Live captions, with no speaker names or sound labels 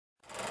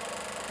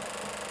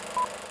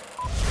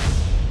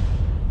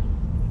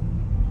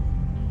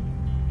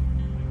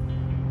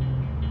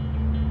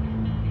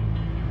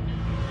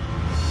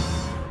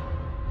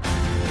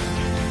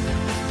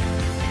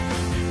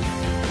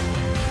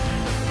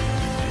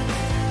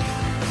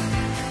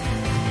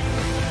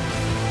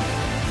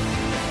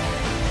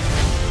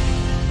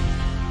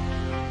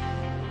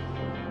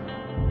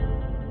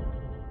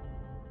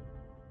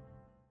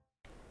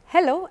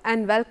Hello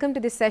and welcome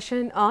to the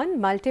session on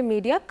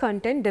multimedia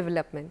content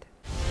development.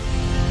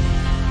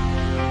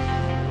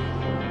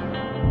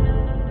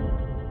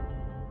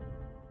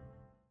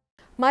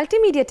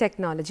 Multimedia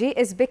technology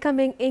is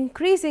becoming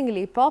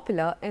increasingly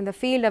popular in the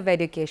field of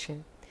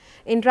education.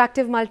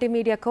 Interactive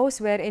multimedia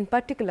courseware in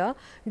particular,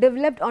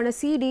 developed on a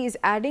CD, is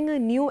adding a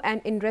new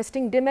and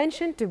interesting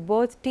dimension to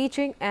both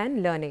teaching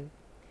and learning.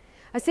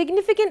 A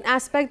significant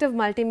aspect of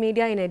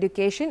multimedia in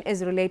education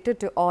is related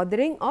to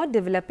authoring or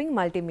developing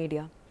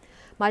multimedia.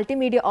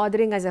 Multimedia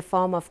authoring as a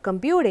form of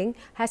computing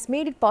has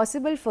made it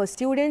possible for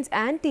students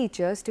and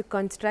teachers to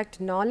construct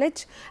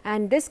knowledge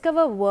and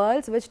discover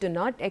worlds which do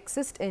not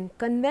exist in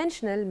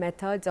conventional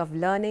methods of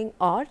learning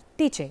or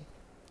teaching.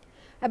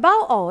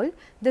 Above all,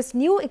 this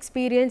new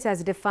experience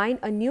has defined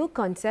a new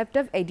concept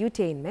of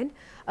edutainment,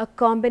 a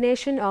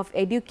combination of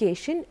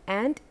education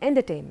and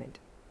entertainment.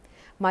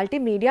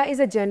 Multimedia is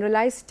a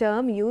generalized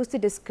term used to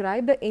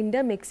describe the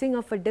intermixing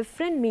of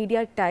different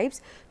media types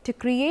to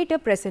create a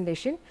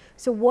presentation.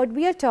 So, what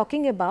we are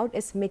talking about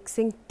is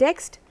mixing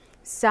text,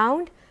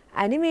 sound,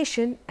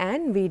 animation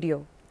and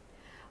video.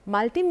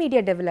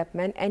 Multimedia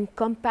development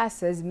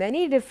encompasses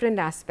many different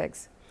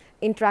aspects.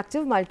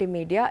 Interactive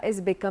multimedia is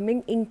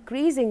becoming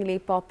increasingly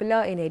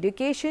popular in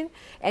education,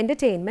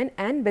 entertainment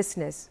and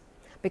business.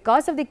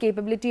 Because of the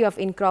capability of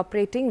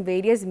incorporating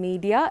various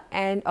media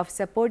and of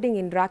supporting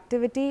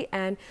interactivity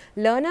and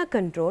learner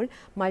control,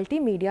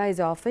 multimedia is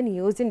often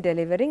used in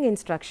delivering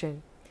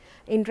instruction.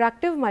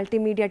 Interactive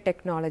multimedia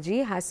technology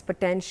has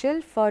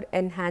potential for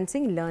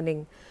enhancing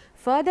learning.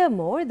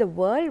 Furthermore, the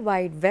World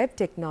Wide Web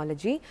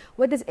technology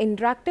with its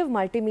interactive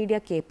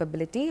multimedia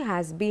capability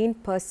has been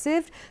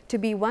perceived to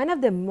be one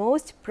of the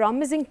most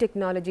promising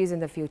technologies in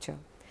the future.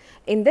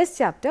 In this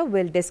chapter,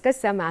 we will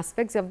discuss some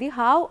aspects of the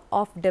how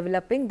of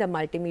developing the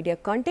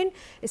multimedia content,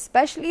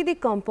 especially the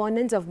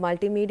components of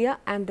multimedia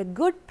and the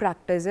good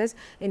practices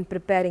in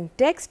preparing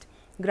text,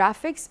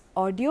 graphics,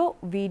 audio,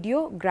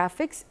 video,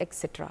 graphics,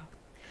 etc.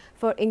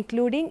 for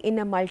including in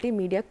a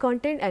multimedia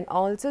content and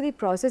also the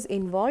process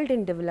involved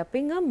in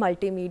developing a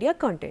multimedia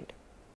content.